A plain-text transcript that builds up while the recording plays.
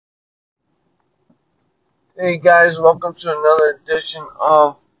Hey guys, welcome to another edition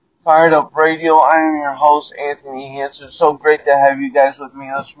of Fired Up Radio. I am your host, Anthony Hanson. So great to have you guys with me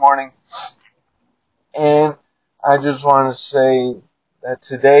this morning. And I just want to say that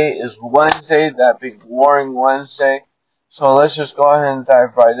today is Wednesday, that big warring Wednesday. So let's just go ahead and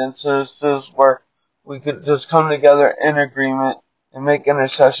dive right into this. This is where we could just come together in agreement and make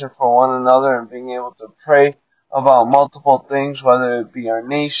intercession for one another and being able to pray about multiple things, whether it be our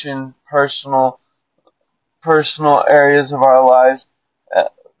nation, personal areas of our lives, uh,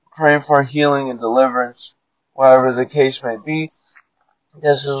 praying for healing and deliverance, whatever the case may be.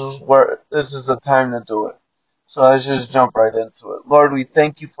 This is the time to do it. So let's just jump right into it. Lord, we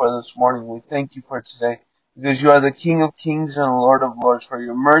thank you for this morning. We thank you for today because you are the King of Kings and Lord of Lords. For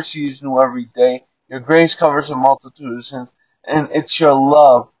your mercy is new every day. Your grace covers a multitude of sins, and it's your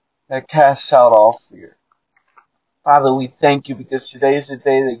love that casts out all fear. Father, we thank you because today is the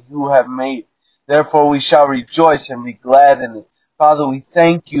day that you have made. Therefore we shall rejoice and be glad in it. Father, we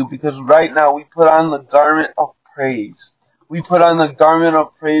thank you because right now we put on the garment of praise. We put on the garment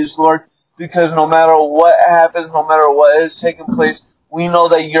of praise, Lord, because no matter what happens, no matter what is taking place, we know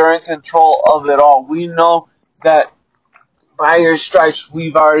that you're in control of it all. We know that by your stripes,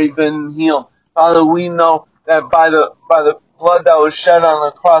 we've already been healed. Father, we know that by the blood that was shed on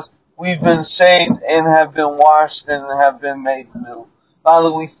the cross, we've been saved and have been washed and have been made new.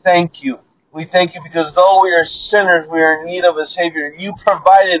 Father, we thank you. We thank you because though we are sinners, we are in need of a Savior. You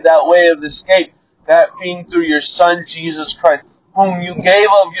provided that way of escape, that being through your Son, Jesus Christ, whom you gave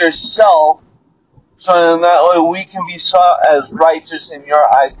of yourself, so that way we can be saw as righteous in your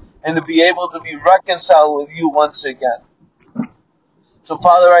eyes and to be able to be reconciled with you once again. So,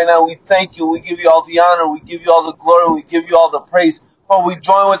 Father, right now we thank you. We give you all the honor. We give you all the glory. We give you all the praise. For we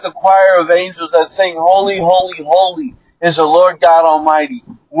join with the choir of angels that sing, Holy, holy, holy is the Lord God Almighty.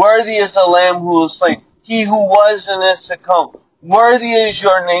 Worthy is the Lamb who was slain. He who was and is to come. Worthy is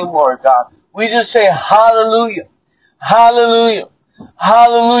your name, Lord God. We just say hallelujah. Hallelujah.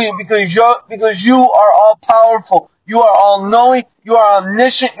 Hallelujah. Because you are all powerful. You are all knowing. You are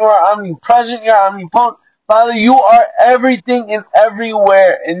omniscient. You are omnipresent. You are omnipotent. Father, you are everything and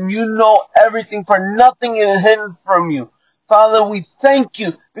everywhere, and you know everything, for nothing is hidden from you. Father, we thank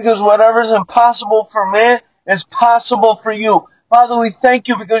you, because whatever is impossible for man is possible for you. Father, we thank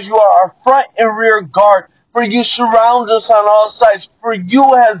you because you are our front and rear guard, for you surround us on all sides, for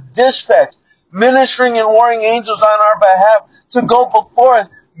you have dispatched ministering and warring angels on our behalf to go before us,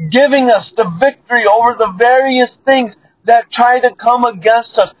 giving us the victory over the various things that try to come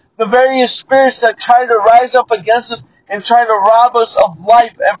against us, the various spirits that try to rise up against us and try to rob us of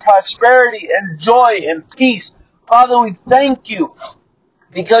life and prosperity and joy and peace. Father, we thank you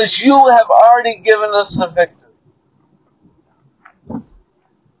because you have already given us the victory.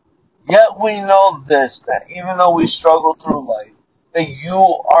 Yet we know this, that even though we struggle through life, that you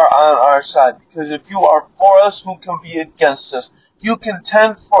are on our side. Because if you are for us, who can be against us? You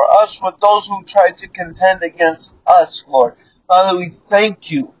contend for us with those who try to contend against us, Lord. Father, we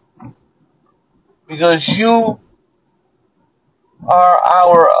thank you because you are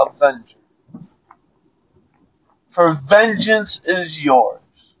our avenger. For vengeance is yours.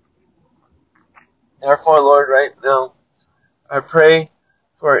 Therefore, Lord, right now, I pray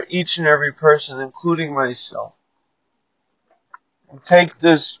for each and every person, including myself. And take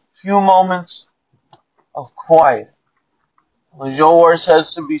this few moments of quiet. As your word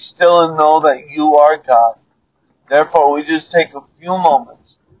says to be still and know that you are God. Therefore, we just take a few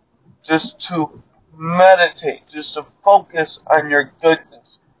moments just to meditate, just to focus on your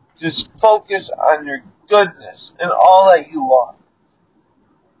goodness. Just focus on your goodness and all that you are.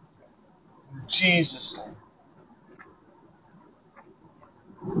 In Jesus' name.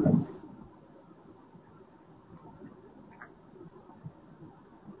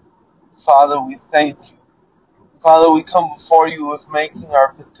 Father, we thank you. Father, we come before you with making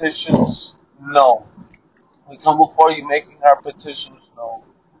our petitions known. We come before you making our petitions known.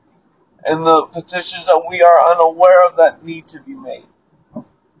 And the petitions that we are unaware of that need to be made.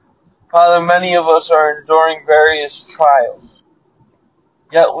 Father, many of us are enduring various trials.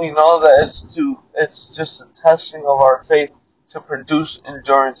 Yet we know that it's just a testing of our faith to produce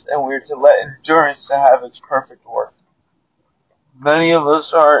endurance, and we are to let endurance to have its perfect work. Many of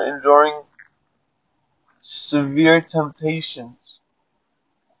us are enduring severe temptations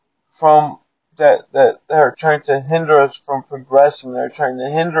from that are trying to hinder us from progressing. They're trying to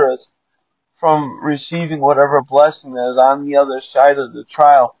hinder us from receiving whatever blessing that is on the other side of the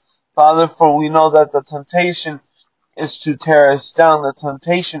trial. Father, for we know that the temptation is to tear us down. The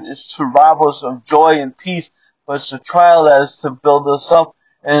temptation is to rob us of joy and peace, but it's the trial that is to build us up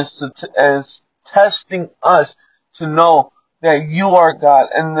and testing us to know that you are God,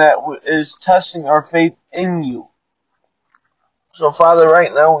 and that is testing our faith in you. So Father,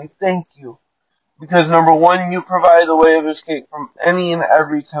 right now we thank you because number one, you provide a way of escape from any and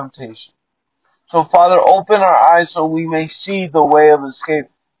every temptation. So Father, open our eyes so we may see the way of escape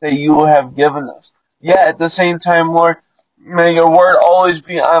that you have given us. Yet at the same time, Lord, may your word always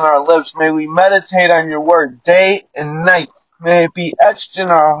be on our lips. May we meditate on your word day and night. May it be etched in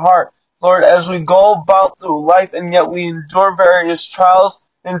our heart. Lord, as we go about through life and yet we endure various trials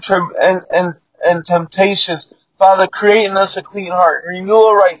and temptations, Father, create in us a clean heart. Renew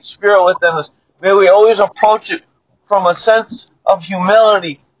a right spirit within us. May we always approach it from a sense of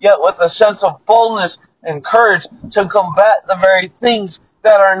humility, yet with a sense of boldness and courage to combat the very things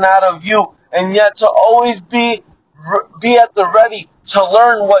that are not of you, and yet to always be at the ready to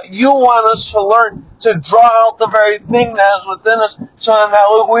learn what you want us to learn, to draw out the very thing that is within us, so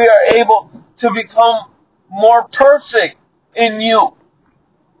that we are able to become more perfect in you.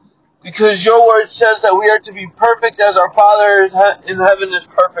 Because your word says that we are to be perfect as our Father in heaven is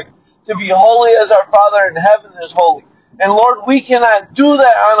perfect. To be holy as our Father in heaven is holy. And Lord, we cannot do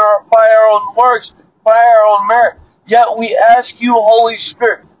that by our own works, by our own merit. Yet we ask you, Holy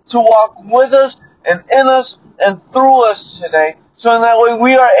Spirit, to walk with us and in us and through us today. So in that way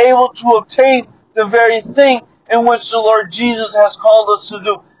we are able to obtain the very thing in which the Lord Jesus has called us to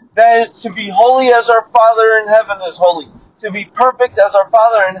do. That is to be holy as our Father in heaven is holy. To be perfect as our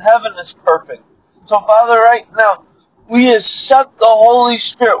Father in heaven is perfect. So Father, right now, we accept the Holy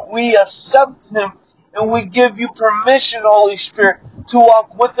Spirit. We accept Him and we give you permission, Holy Spirit, to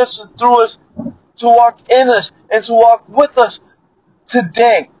walk with us and through us, to walk in us and to walk with us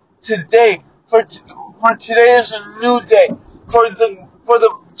today. For today is a new day. For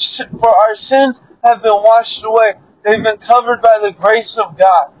our sins have been washed away. They've been covered by the grace of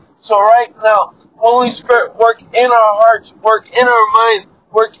God. So right now, Holy Spirit, work in our hearts, work in our minds,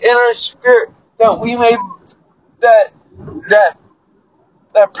 work in our spirit, that we may that that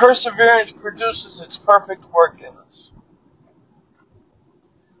that perseverance produces its perfect work in us.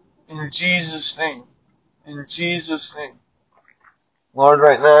 In Jesus' name. In Jesus' name. Lord,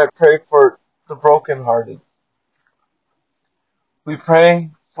 right now I pray for the brokenhearted. We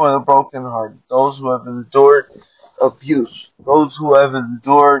pray for the brokenhearted, those who have endured abuse, those who have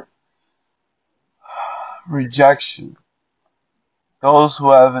endured rejection, those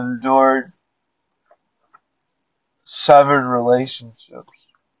who have endured severed relationships,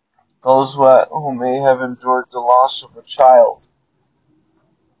 those who may have endured the loss of a child,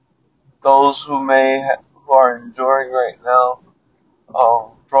 those who are enduring right now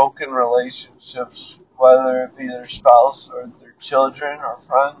broken relationships, whether it be their spouse or their children or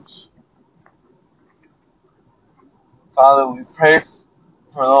friends. Father, we pray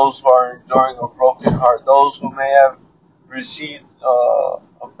for those who are enduring a broken heart, those who may have received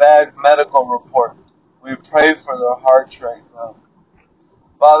a bad medical report. We pray for their hearts right now.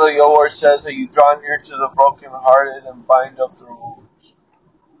 Father, your word says that you draw near to the brokenhearted and bind up their wounds.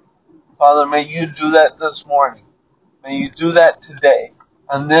 Father, may you do that this morning. May you do that today,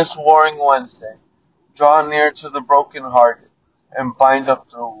 on this Warring Wednesday. Draw near to the brokenhearted and bind up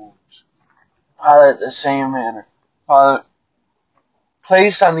their wounds. Father, at the same manner, Father,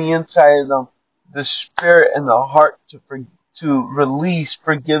 place on the inside of them the spirit and the heart to release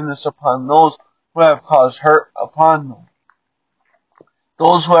forgiveness upon those who have caused hurt upon them,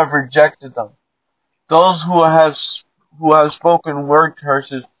 those who have rejected them, those who have spoken word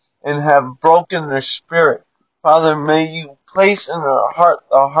curses and have broken their spirit. Father, may you place in their heart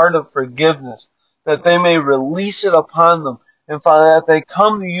the heart of forgiveness, that they may release it upon them. And Father, that they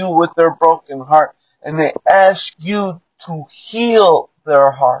come to you with their broken heart and they ask you to heal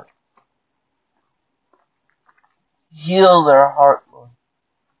their heart. Heal their heart, Lord.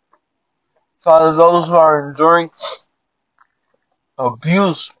 Father, those who are enduring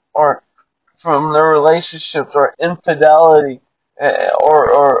abuse or from their relationships or infidelity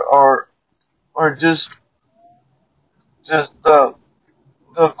or just the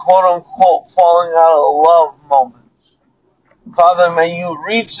quote unquote falling out of love moments. Father, may you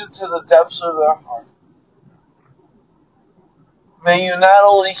reach into the depths of their heart. May you not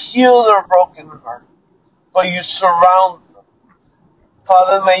only heal their broken heart, but you surround them.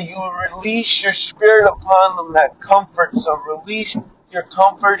 Father, may you release your spirit upon them that comforts them. Release your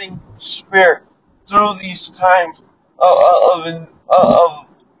comforting spirit through these times of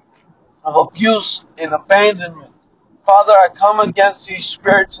abuse and abandonment. Father, I come against these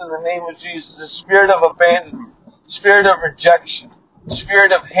spirits in the name of Jesus. The spirit of abandonment, spirit of rejection,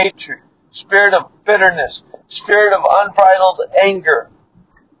 spirit of hatred, spirit of bitterness, spirit of unbridled anger,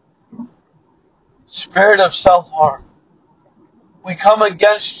 Spirit of self-harm, we come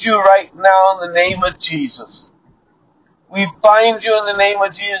against you right now in the name of Jesus. We bind you in the name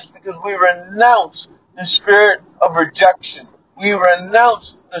of Jesus because we renounce the spirit of rejection. We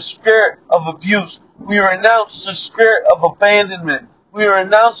renounce the spirit of abuse. We renounce the spirit of abandonment. We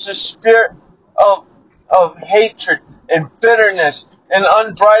renounce the spirit of hatred and bitterness and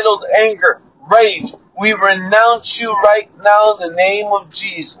unbridled anger, rage. We renounce you right now in the name of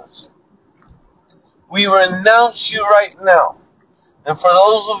Jesus. We renounce you right now. And for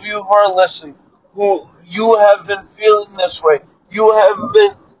those of you who are listening, who you have been feeling this way, you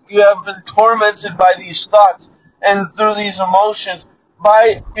have been tormented by these thoughts and through these emotions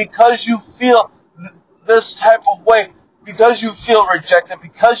because you feel this type of way, because you feel rejected,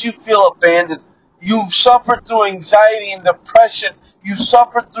 because you feel abandoned. You've suffered through anxiety and depression. You've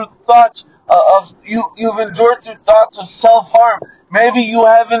suffered through thoughts you've endured through thoughts of self-harm. Maybe you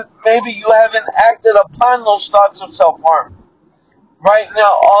haven't acted upon those thoughts of self-harm. Right now,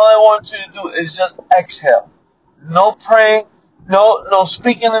 all I want you to do is just exhale. No praying, no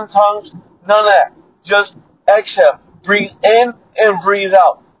speaking in tongues, none of that. Just exhale. Breathe in and breathe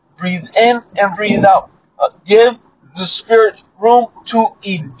out. Breathe in and breathe out. Give the spirit room to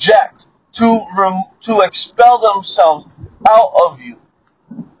eject, to expel themselves out of you.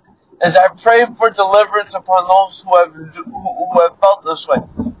 As I pray for deliverance upon those who have felt this way,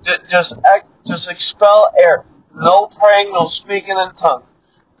 just expel air. No praying, no speaking in tongues,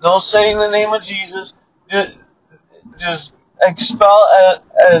 no saying the name of Jesus. Just expel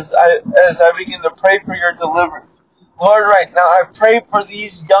as I begin to pray for your deliverance. Lord, right now I pray for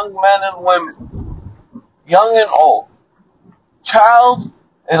these young men and women, young and old, child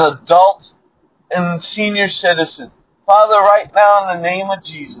and adult and senior citizen. Father, right now in the name of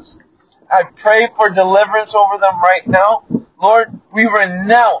Jesus, I pray for deliverance over them right now. Lord, we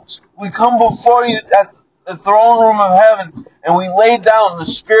come before you at the throne room of heaven, and we lay down the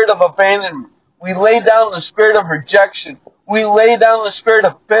spirit of abandonment. We lay down the spirit of rejection. We lay down the spirit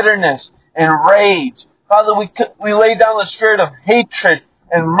of bitterness and rage. Father, we lay down the spirit of hatred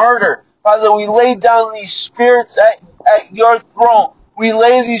and murder. Father, we lay down these spirits at your throne. We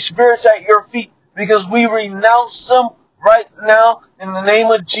lay these spirits at your feet because we renounce them right now in the name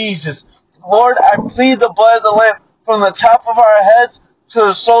of Jesus. Lord, I plead the blood of the Lamb from the top of our heads to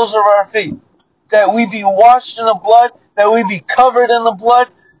the soles of our feet, that we be washed in the blood, that we be covered in the blood.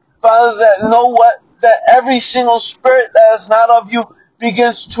 Father, that every single spirit that is not of you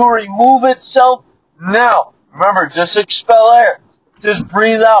begins to remove itself now. Remember, just expel air. Just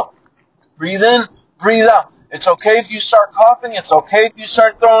breathe out. Breathe in, breathe out. It's okay if you start coughing. It's okay if you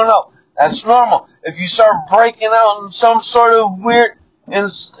start throwing up. That's normal. If you start breaking out in some sort of weird,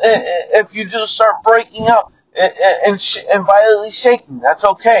 if you just start breaking out and violently shaking, that's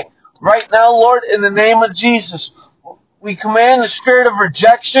okay. Right now, Lord, in the name of Jesus, we command the spirit of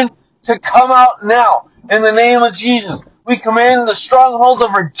rejection to come out now. In the name of Jesus, we command the stronghold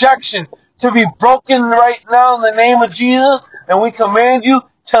of rejection to be broken right now in the name of Jesus, and we command you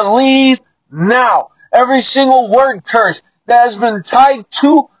to leave now. Every single word curse that has been tied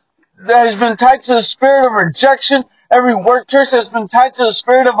to the spirit of rejection, every word curse has been tied to the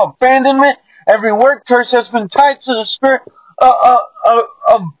spirit of abandonment, every word curse has been tied to the spirit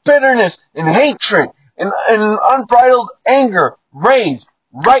of bitterness and hatred and unbridled anger, rage.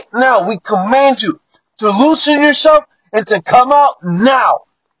 Right now, we command you to loosen yourself and to come out now.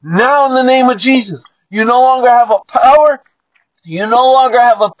 Now in the name of Jesus. You no longer have a power. You no longer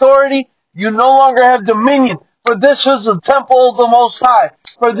have authority. You no longer have dominion. For this is the temple of the Most High.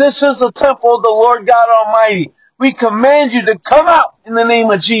 For this is the temple of the Lord God Almighty. We command you to come out in the name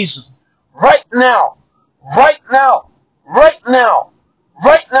of Jesus. Right now. Right now. Right now.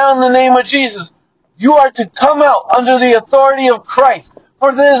 Right now in the name of Jesus. You are to come out under the authority of Christ.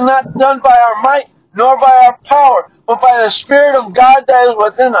 For this is not done by our might, nor by our power, but by the Spirit of God that is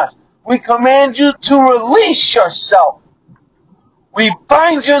within us. We command you to release yourself. We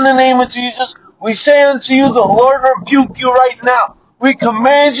bind you in the name of Jesus. We say unto you, the Lord rebuke you right now. We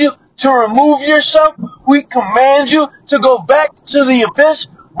command you to remove yourself. We command you to go back to the abyss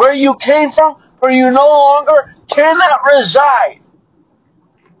where you came from, for you no longer cannot reside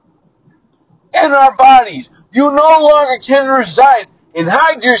in our bodies. You no longer can reside and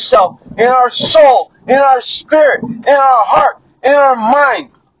hide yourself in our soul, in our spirit, in our heart, in our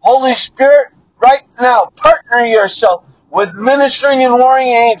mind. Holy Spirit, right now, partner yourself with ministering and warring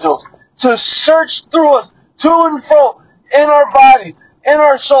angels to search through us, to and fro, in our bodies, in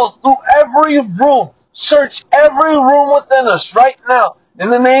our souls, through every room. Search every room within us right now, in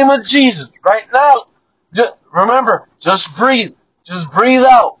the name of Jesus. Right now, remember, just breathe. Just breathe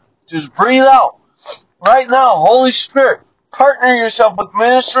out. Just breathe out. Right now, Holy Spirit, partner yourself with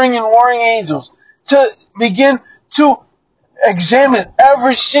ministering and warring angels to begin to examine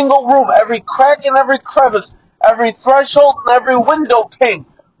every single room, every crack and every crevice, every threshold and every window pane.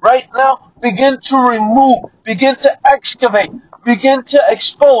 Right now, begin to remove, begin to excavate, begin to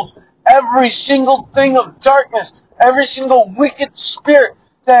expose every single thing of darkness, every single wicked spirit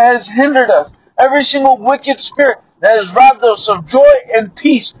that has hindered us, every single wicked spirit that has robbed us of joy and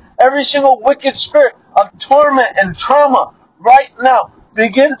peace, every single wicked spirit of torment and trauma. Right now,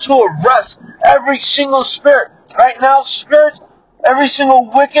 begin to arrest every single spirit. Right now, spirit, every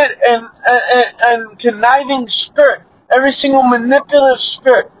single wicked and conniving spirit, every single manipulative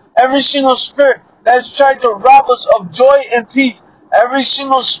spirit, every single spirit that's tried to rob us of joy and peace, every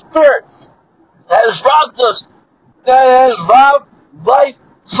single spirit that has robbed us, that has robbed life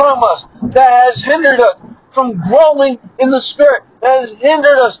from us, that has hindered us from growing in the Spirit, that has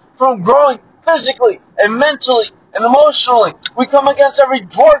hindered us from growing physically and mentally and emotionally. We come against every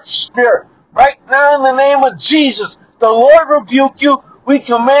dwarf spirit right now in the name of Jesus. The Lord rebuke you. We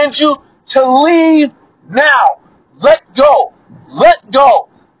command you to leave now. Let go. Let go.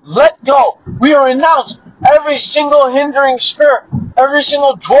 Let go. We renounce every single hindering spirit, every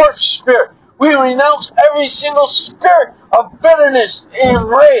single dwarf spirit. We renounce every single spirit of bitterness and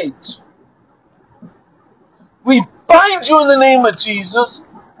rage. We bind you in the name of Jesus.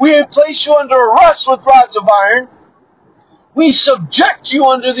 We place you under arrest with rods of iron. We subject you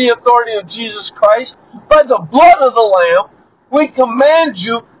under the authority of Jesus Christ by the blood of the Lamb. We command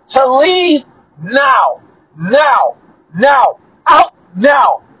you to leave now, now, now, out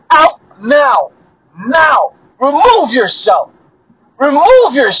now, out now, now. Remove yourself.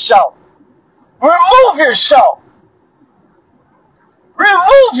 Remove yourself. Remove yourself.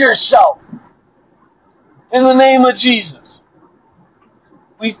 Remove yourself in the name of Jesus.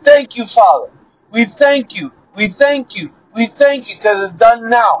 We thank you, Father. We thank you. We thank you. We thank you because it's done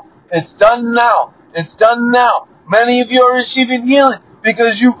now. It's done now. It's done now. Many of you are receiving healing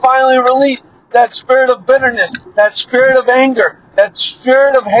because you finally released that spirit of bitterness, that spirit of anger, that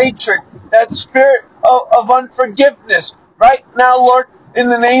spirit of hatred, that spirit of unforgiveness. Right now, Lord, in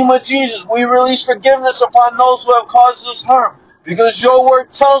the name of Jesus, we release forgiveness upon those who have caused us harm. Because your word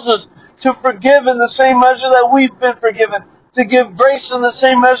tells us to forgive in the same measure that we've been forgiven. To give grace in the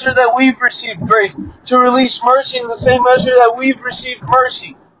same measure that we've received grace. To release mercy in the same measure that we've received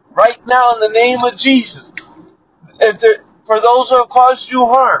mercy. Right now, in the name of Jesus. For those who have caused you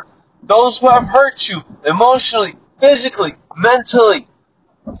harm, those who have hurt you emotionally, physically, mentally,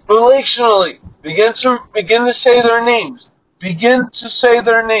 relationally, begin to say their names. Begin to say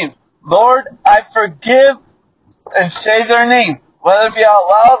their names. Lord, I forgive, and say their name, whether it be out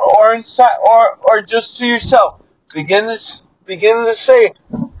loud or inside or just to yourself. Begin to say,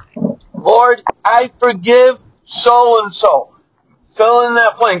 Lord, I forgive so and so. Fill in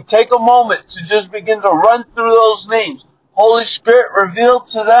that blank. Take a moment to just begin to run through those names. Holy Spirit, reveal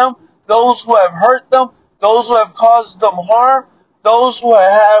to them those who have hurt them, those who have caused them harm, those who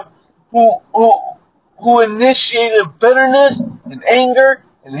initiated bitterness and anger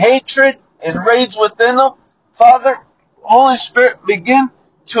and hatred and rage within them. Father, Holy Spirit, begin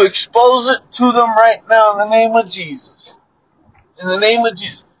to expose it to them right now in the name of Jesus. In the name of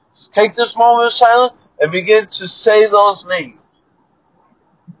Jesus. Take this moment of silence and begin to say those names.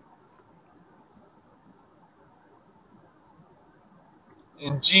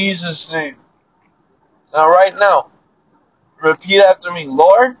 In Jesus' name. Now, right now, repeat after me.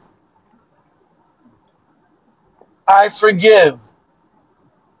 Lord, I forgive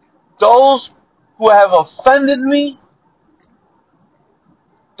those who have offended me,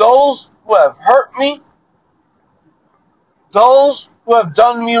 those who have hurt me, those who have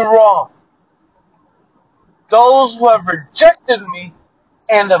done me wrong, those who have rejected me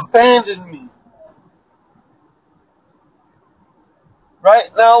and abandoned me.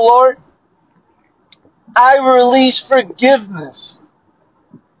 Right now, Lord, I release forgiveness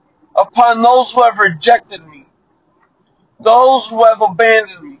upon those who have rejected me, those who have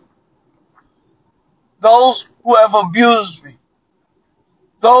abandoned me, those who have abused me,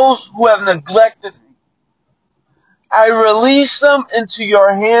 those who have neglected me. I release them into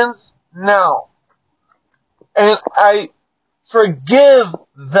your hands now. And I forgive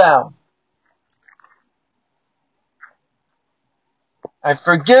them. I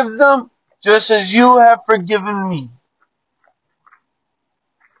forgive them just as you have forgiven me.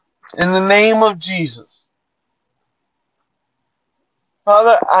 In the name of Jesus.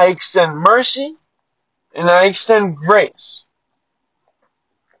 Father, I extend mercy and I extend grace.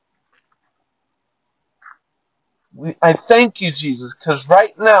 I thank you, Jesus, because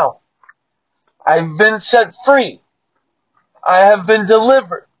right now, I've been set free. I have been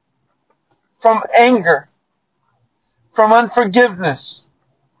delivered from anger, from unforgiveness,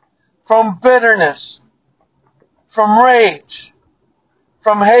 from bitterness, from rage,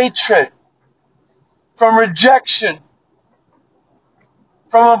 from hatred, from rejection,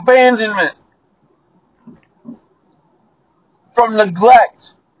 from abandonment, from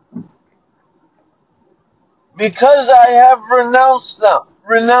neglect. Because I have renounced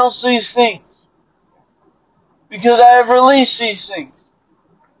these things, because I have released these things.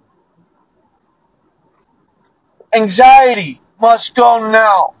 Anxiety must go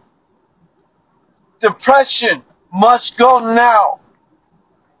now. Depression must go now.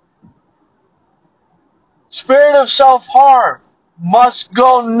 Spirit of self-harm must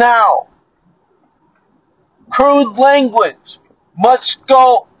go now. Crude language must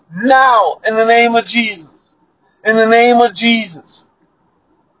go now in the name of Jesus. In the name of Jesus.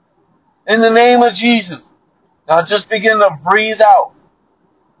 In the name of Jesus. Now just begin to breathe out.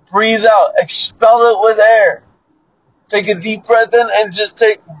 Breathe out. Expel it with air. Take a deep breath in and just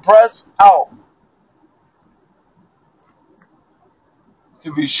take breaths out. It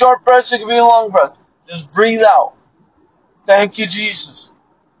could be short breaths, it could be a long breath. Just breathe out. Thank you, Jesus.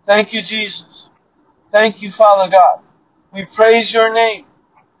 Thank you, Jesus. Thank you, Father God. We praise your name.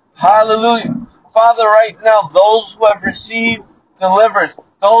 Hallelujah. Father, right now, those who have received deliverance,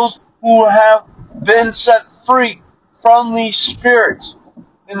 those who have been set free from these spirits,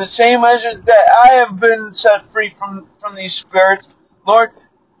 in the same measure that I have been set free from these spirits, Lord,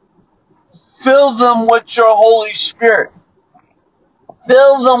 fill them with your Holy Spirit.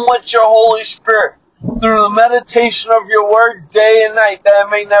 Fill them with your Holy Spirit through the meditation of your word day and night, that it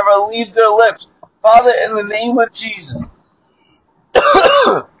may never leave their lips. Father, in the name of Jesus,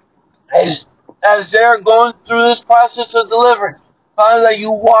 as they're going through this process of deliverance, Father, that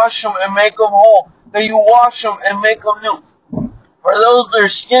you wash them and make them whole, that you wash them and make them new. For though their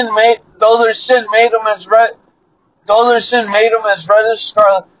sin made them as red, though their sin made them as red as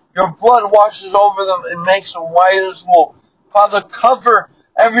scarlet, your blood washes over them and makes them white as wool. Father, cover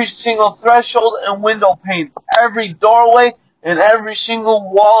every single threshold and window pane, every doorway and every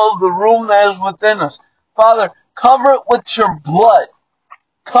single wall of the room that is within us. Father, cover it with your blood.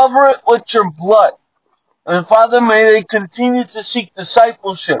 Cover it with your blood. And Father, may they continue to seek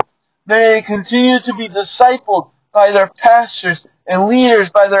discipleship. May they continue to be discipled by their pastors and leaders,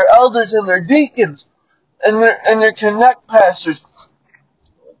 by their elders and their deacons, and their connect pastors,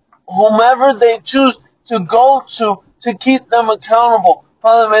 whomever they choose to go to keep them accountable.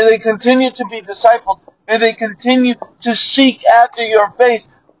 Father, may they continue to be discipled. May they continue to seek after your face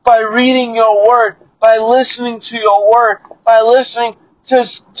by reading your word, by listening to your word, by listening to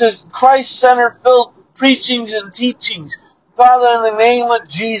Christ-centered filled preachings and teachings. Father, in the name of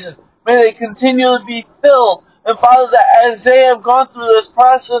Jesus, may they continue to be filled. And Father, that as they have gone through this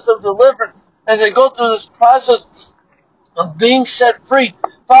process of deliverance, as they go through this process of being set free,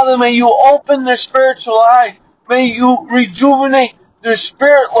 Father, may you open their spiritual eyes. May you rejuvenate their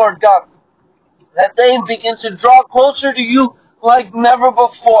spirit, Lord God, that they begin to draw closer to you like never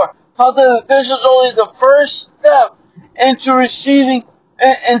before. Father, that this is only the first step into receiving,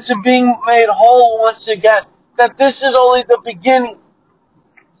 into being made whole once again. That this is only the beginning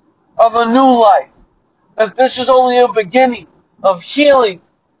of a new life. That this is only a beginning of healing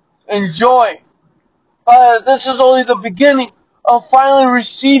and joy. This is only the beginning of finally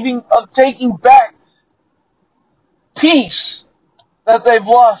receiving, of taking back peace that they've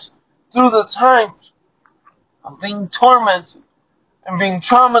lost through the times of being tormented and being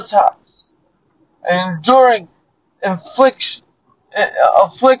traumatized and enduring affliction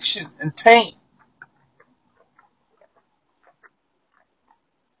and pain.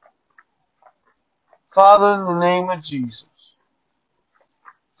 Father, in the name of Jesus,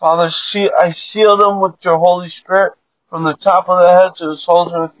 Father, I seal them with your Holy Spirit from the top of their head to the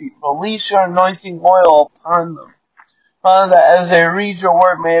soles of their feet. Release your anointing oil upon them. Father, that as they read your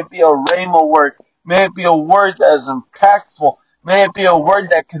word, may it be a rhema word. May it be a word that is impactful. May it be a word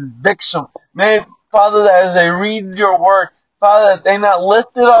that convicts them. Father, that as they read your word, Father, that they not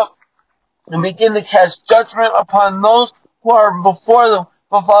lift it up and begin to cast judgment upon those who are before them.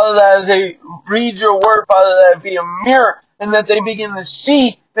 But Father, that as they read your word, Father, that it be a mirror and that they begin to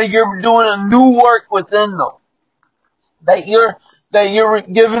see that you're doing a new work within them. That you're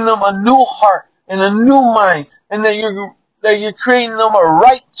giving them a new heart and a new mind, and that you're creating them a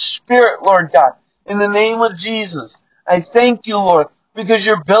right spirit, Lord God. In the name of Jesus, I thank you, Lord, because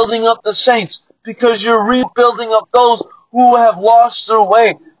you're building up the saints, because you're rebuilding up those who have lost their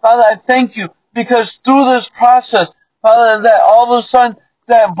way. Father, I thank you because through this process, Father, that all of a sudden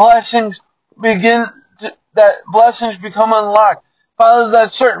that blessings that blessings become unlocked. Father,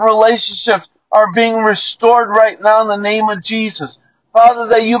 that certain relationships are being restored right now in the name of Jesus. Father,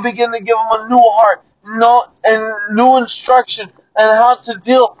 that you begin to give them a new heart, and new instruction on how to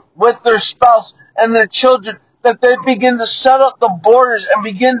deal with their spouse and their children, that they begin to set up the borders and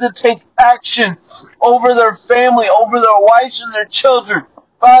begin to take action over their family, over their wives and their children.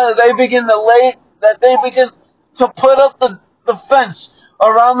 Father, they begin to put up the fence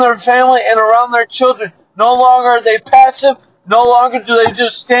around their family and around their children. No longer are they passive. No longer do they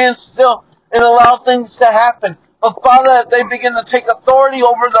just stand still and allow things to happen. But Father, that they begin to take authority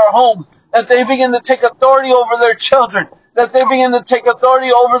over their home, that they begin to take authority over their children, that they begin to take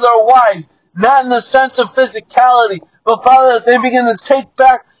authority over their wives, not in the sense of physicality, but Father, that they begin to take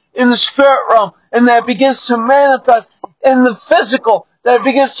back in the spirit realm, and that begins to manifest in the physical, that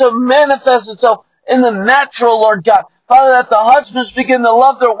begins to manifest itself in the natural, Lord God. Father, that the husbands begin to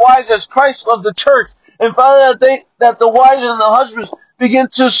love their wives as Christ loved the church, and Father, that the wives and the husbands begin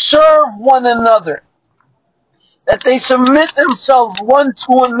to serve one another, that they submit themselves one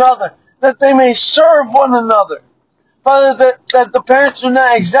to another, that they may serve one another. Father, that the parents do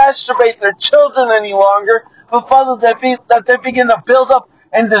not exacerbate their children any longer, but Father, that they begin to build up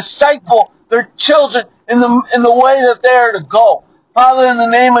and disciple their children in the way that they are to go. Father, in the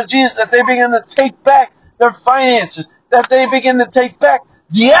name of Jesus, that they begin to take back their finances, that they begin to take back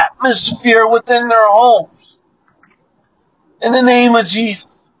the atmosphere within their homes. In the name of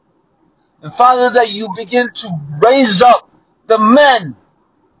Jesus. And Father, that you begin to raise up the men,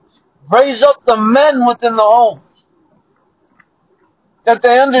 within the home. That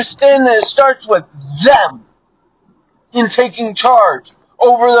they understand that it starts with them in taking charge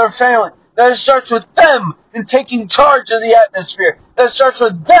over their family. That it starts with them in taking charge of the atmosphere. That it starts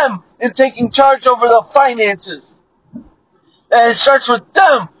with them in taking charge over the finances. That it starts with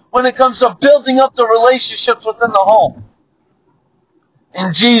them when it comes to building up the relationships within the home.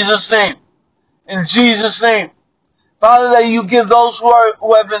 In Jesus' name. In Jesus' name. Father, that you give those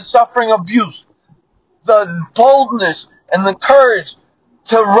who have been suffering abuse the boldness and the courage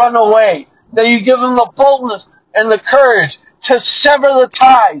to run away. That you give them the boldness and the courage to sever the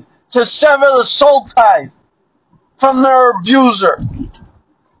ties, to sever the soul ties from their abuser,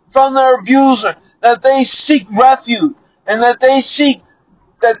 that they seek refuge, and that they seek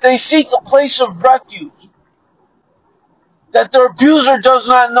a place of refuge that their abuser does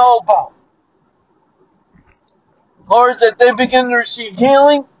not know about. Lord, that they begin to receive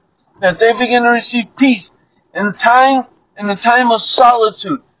healing, that they begin to receive peace in the time of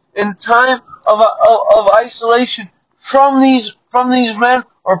solitude, in time of isolation from these men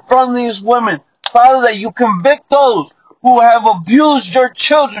or from these women. Father, that you convict those who have abused your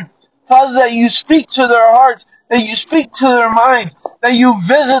children. Father, that you speak to their hearts, that you speak to their minds, that you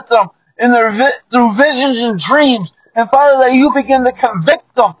visit them through visions and dreams, and Father, that you begin to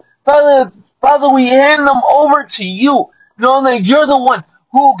convict them. Father, we hand them over to you, knowing that you're the one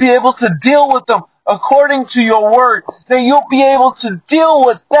who will be able to deal with them according to your word, that you'll be able to deal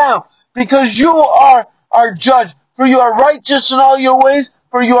with them, because you are our judge, for you are righteous in all your ways,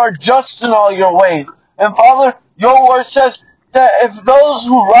 for you are just in all your ways. And Father, your word says that if those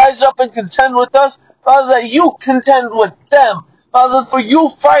who rise up and contend with us, Father, that you contend with them. Father, for you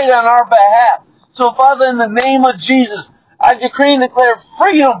fight on our behalf. So Father, in the name of Jesus, I decree and declare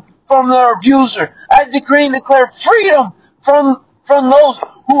freedom from their abuser. I decree and declare freedom from those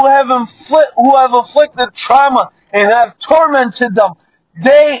who have afflicted trauma and have tormented them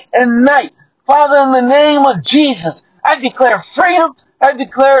day and night. Father, in the name of Jesus, I declare freedom. I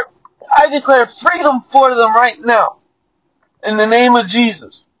declare freedom for them right now. In the name of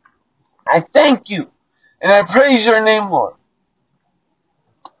Jesus. I thank you. And I praise your name, Lord.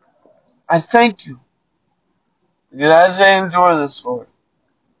 I thank you. Because as they endure this, Lord,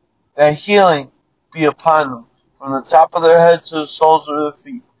 that healing be upon them. From the top of their head to the soles of their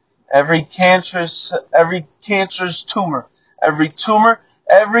feet. Every cancerous tumor, every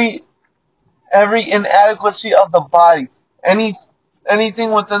inadequacy of the body,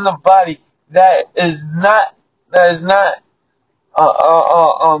 anything within the body that is not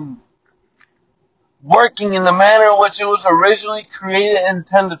working in the manner in which it was originally created and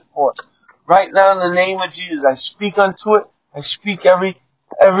intended for. Right now, in the name of Jesus, I speak unto it. I speak every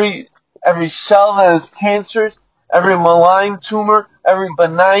cell that is cancerous, every malign tumor, every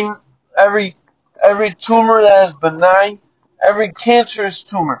tumor that is benign, every cancerous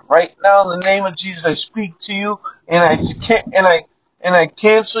tumor. Right now, in the name of Jesus, I speak to you, and I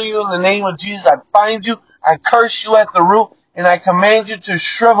cancel you in the name of Jesus. I bind you, I curse you at the root, and I command you to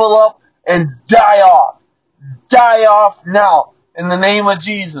shrivel up and die off. Die off now in the name of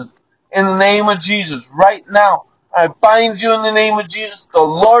Jesus. in the name of Jesus. Right now, I bind you in the name of Jesus. The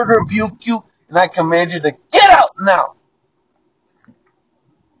Lord rebuke you, and I command you to get out now.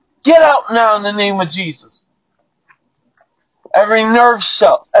 Get out now in the name of Jesus. Every nerve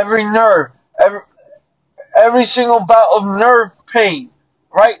cell, every nerve, every single bout of nerve pain,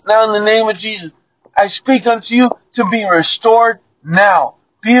 right now in the name of Jesus, I speak unto you to be restored now.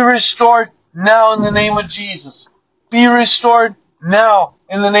 Be restored now in the name of Jesus. Be restored now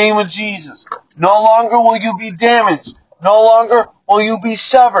in the name of Jesus. No longer will you be damaged. No longer will you be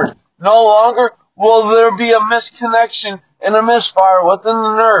severed. No longer will there be a misconnection and a misfire within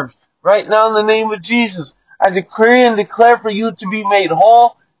the nerves. Right now in the name of Jesus, I decree and declare for you to be made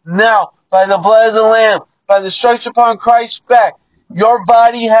whole now by the blood of the Lamb, by the stripes upon Christ's back. Your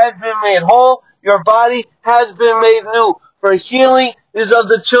body has been made whole. Your body has been made new. For healing is of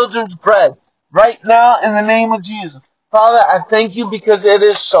the children's bread. Right now, in the name of Jesus. Father, I thank you because it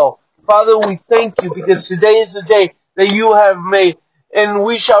is so. Father, we thank you because today is the day that you have made, and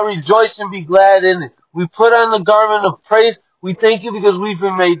we shall rejoice and be glad in it. We put on the garment of praise. We thank you because we've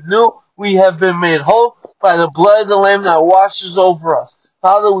been made new. We have been made whole by the blood of the Lamb that washes over us.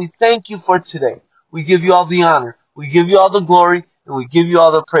 Father, we thank you for today. We give you all the honor. We give you all the glory, and we give you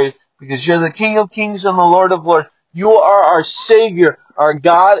all the praise because you're the King of Kings and the Lord of Lords. You are our Savior, our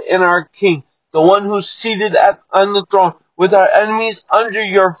God, and our King, the one who's seated on the throne with our enemies under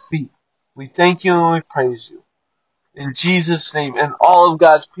your feet. We thank you and we praise you. In Jesus' name. And all of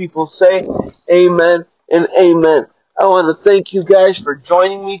God's people say amen and amen. I want to thank you guys for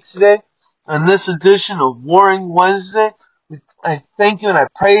joining me today on this edition of Warring Wednesday. I thank you and I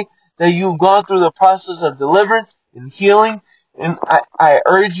pray that you've gone through the process of deliverance and healing. And I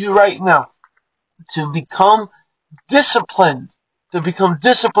urge you right now to become disciplined,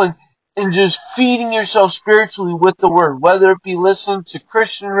 in just feeding yourself spiritually with the Word, whether it be listening to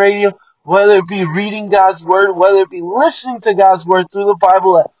Christian radio, whether it be reading God's Word, whether it be listening to God's Word through the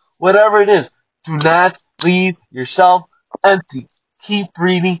Bible app, whatever it is. Do not leave yourself empty. Keep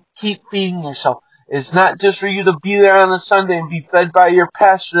reading, keep feeding yourself. It's not just for you to be there on a Sunday and be fed by your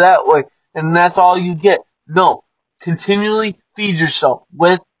pastor that way, and that's all you get. No. Continually feed yourself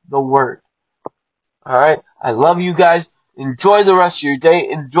with the Word. Alright? I love you guys. Enjoy the rest of your day.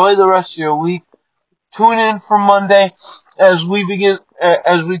 Enjoy the rest of your week. Tune in for Monday as we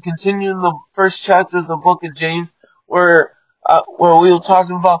continue in the first chapter of the book of James, where we will talk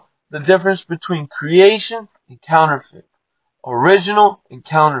about the difference between creation and counterfeit. Original and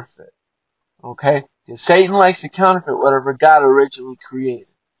counterfeit. Okay? Because Satan likes to counterfeit whatever God originally created.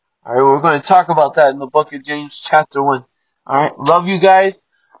 Alright, we're going to talk about that in the book of James chapter 1. Alright, love you guys.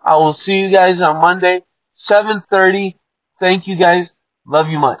 I will see you guys on Monday, 7:30. Thank you guys. Love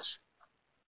you much.